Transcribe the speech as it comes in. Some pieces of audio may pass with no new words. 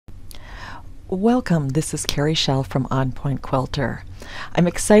Welcome, this is Carrie Schell from On Point Quilter. I'm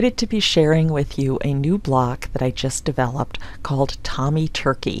excited to be sharing with you a new block that I just developed called Tommy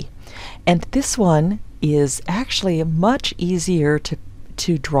Turkey. And this one is actually much easier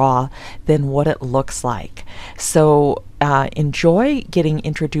to draw than what it looks like. So enjoy getting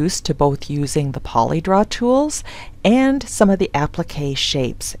introduced to both using the PolyDraw tools and some of the applique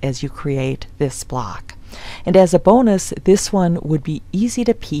shapes as you create this block. And as a bonus, this one would be easy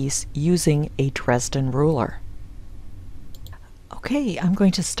to piece using a Dresden ruler. Okay, I'm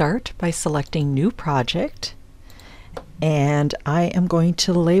going to start by selecting New Project, and I am going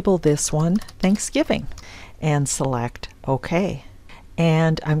to label this one Thanksgiving and select OK.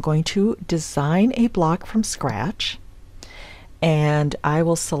 And I'm going to design a block from scratch, and I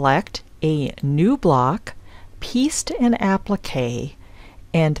will select a new block, pieced and applique,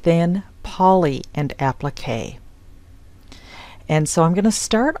 and then poly and applique. And so I'm going to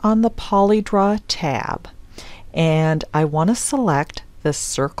start on the PolyDraw tab, and I want to select the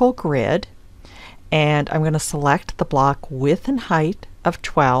circle grid, and I'm going to select the block width and height of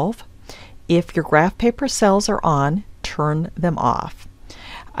 12. If your graph paper cells are on, turn them off.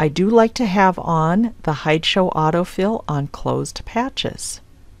 I do like to have on the Hide Show Autofill on closed patches.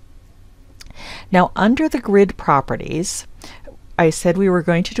 Now under the grid properties, I said we were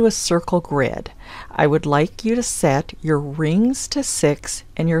going to do a circle grid. I would like you to set your rings to 6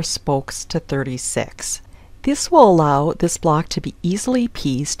 and your spokes to 36. This will allow this block to be easily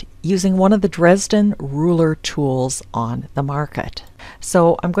pieced using one of the Dresden ruler tools on the market.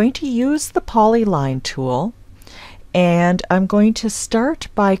 So I'm going to use the Polyline tool, and I'm going to start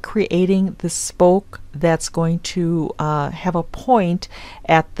by creating the spoke that's going to have a point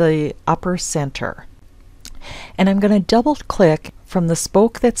at the upper center. And I'm going to double click from the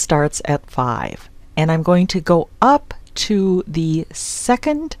spoke that starts at 5, and I'm going to go up to the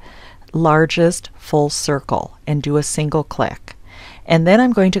second largest full circle and do a single click. And then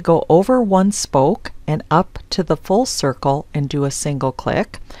I'm going to go over one spoke and up to the full circle and do a single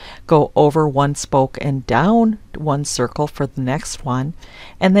click, go over one spoke and down one circle for the next one,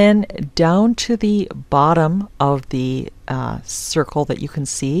 and then down to the bottom of the circle that you can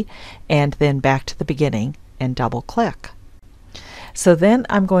see, and then back to the beginning and double click. So then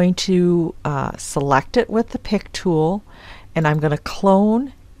I'm going to select it with the pick tool, and I'm going to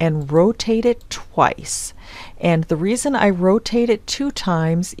clone and rotate it twice. And the reason I rotate it 2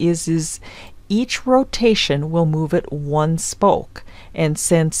 times is each rotation will move it 1 spoke. And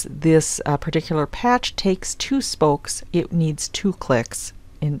since this particular patch takes 2 spokes, it needs 2 clicks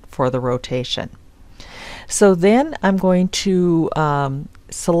for the rotation. So then I'm going to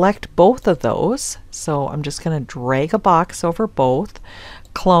select both of those. So I'm just going to drag a box over both,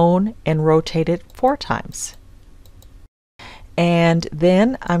 clone, and rotate it 4 times. And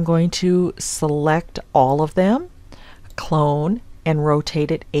then I'm going to select all of them, clone, and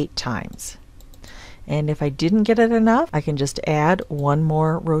rotate it 8 times. And if I didn't get it enough, I can just add 1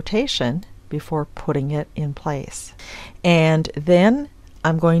 more rotation before putting it in place. And then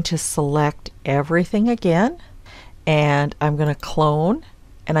I'm going to select everything again, and I'm going to clone,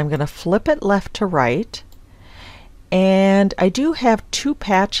 and I'm going to flip it left to right. And I do have 2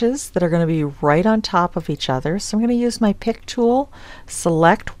 patches that are going to be right on top of each other, so I'm going to use my pick tool,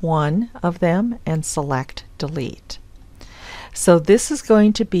 select one of them, and select delete. So this is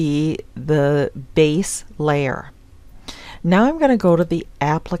going to be the base layer. Now I'm going to go to the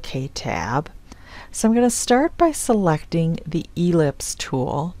applique tab. So I'm going to start by selecting the ellipse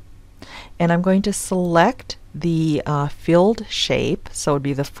tool, and I'm going to select the filled shape, so it would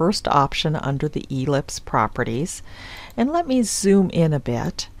be the first option under the ellipse properties. And let me zoom in a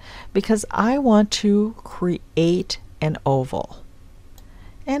bit because I want to create an oval.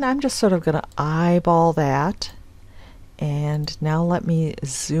 And I'm just sort of going to eyeball that. And now let me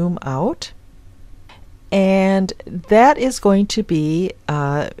zoom out. And that is going to be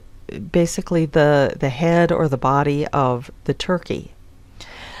basically the head or the body of the turkey.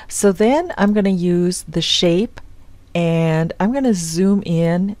 So then I'm going to use the shape, and I'm going to zoom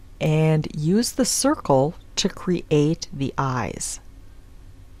in and use the circle to create the eyes.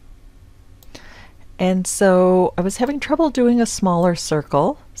 And so I was having trouble doing a smaller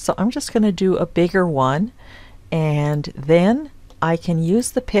circle, so I'm just going to do a bigger one, and then I can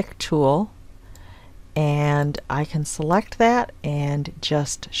use the pick tool, and I can select that and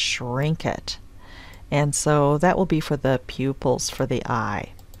just shrink it. And so that will be for the pupils for the eye.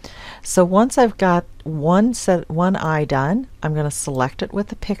 So once I've got one eye done, I'm going to select it with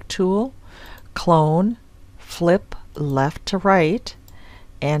the pick tool, clone, flip left to right,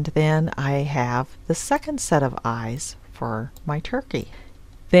 and then I have the second set of eyes for my turkey.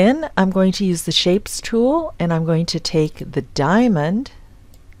 Then I'm going to use the Shapes tool, and I'm going to take the diamond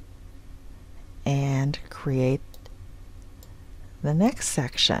and create the next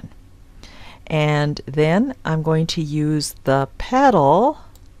section. And then I'm going to use the petal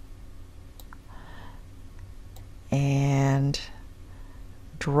and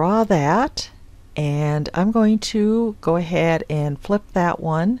draw that, and I'm going to go ahead and flip that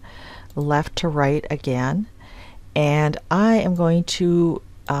one left to right again, and I am going to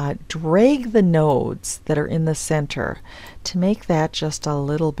drag the nodes that are in the center to make that just a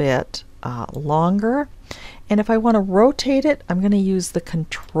little bit longer. And if I want to rotate it, I'm going to use the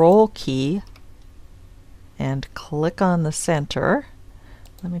Control key and click on the center.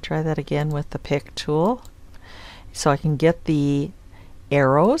 Let me try that again with the pick tool. So I can get the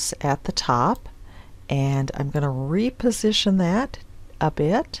arrows at the top, and I'm going to reposition that a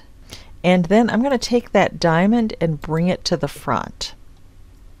bit. And then I'm going to take that diamond and bring it to the front.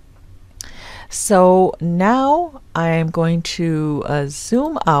 So now I'm going to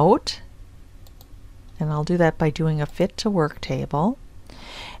zoom out, and I'll do that by doing a fit to work table.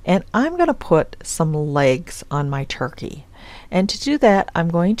 And I'm going to put some legs on my turkey. And to do that, I'm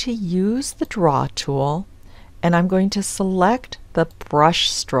going to use the Draw tool, and I'm going to select the brush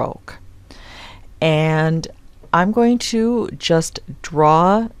stroke. And I'm going to just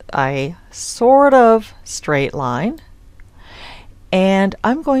draw a sort of straight line. And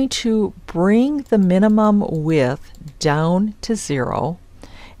I'm going to bring the minimum width down to 0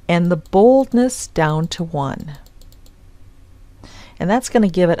 and the boldness down to 1. And that's going to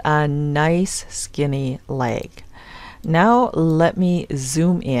give it a nice skinny leg. Now let me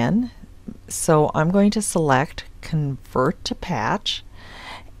zoom in. So I'm going to select Convert to Patch,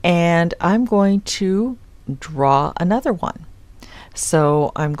 and I'm going to draw another one.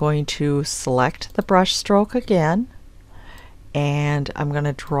 So I'm going to select the brush stroke again, and I'm going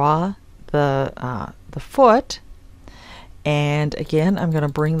to draw the foot, and again I'm going to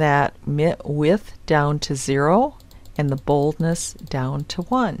bring that width down to 0 and the boldness down to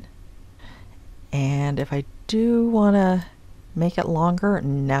 1. And if I do want to make it longer,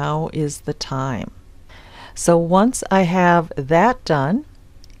 now is the time. So once I have that done,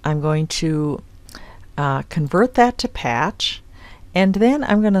 I'm going to convert that to patch, and then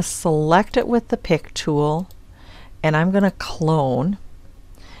I'm going to select it with the pick tool, and I'm going to clone,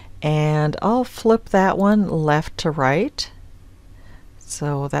 and I'll flip that one left to right.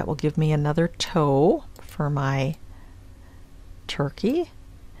 So that will give me another toe for my turkey.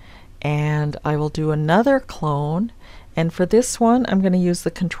 And I will do another clone, and for this one I'm going to use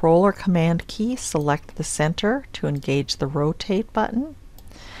the Control or Command key, select the center to engage the rotate button,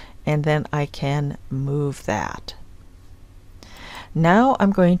 and then I can move that. Now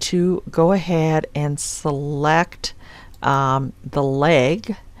I'm going to go ahead and select the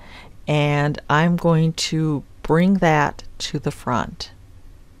leg, and I'm going to bring that to the front.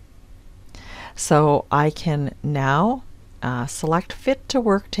 So I can now select Fit to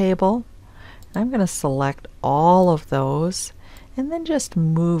Work Table. I'm going to select all of those and then just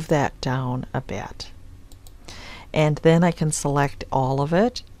move that down a bit. And then I can select all of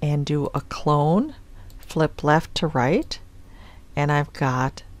it and do a clone, flip left to right, and I've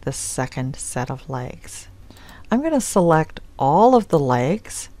got the second set of legs. I'm going to select all of the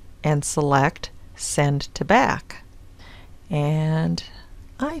legs and select Send to Back. And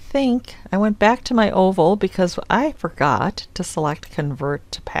I think I went back to my oval because I forgot to select Convert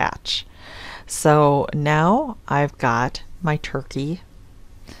to Patch. So now I've got my turkey,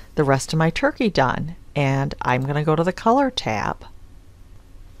 the rest of my turkey done, and I'm going to go to the Color tab.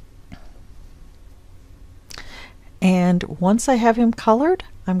 And once I have him colored,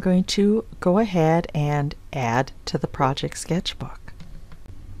 I'm going to go ahead and add to the project sketchbook.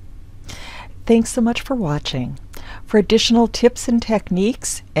 Thanks so much for watching. For additional tips and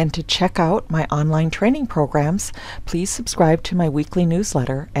techniques, and to check out my online training programs, please subscribe to my weekly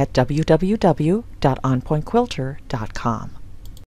newsletter at www.onpointquilter.com.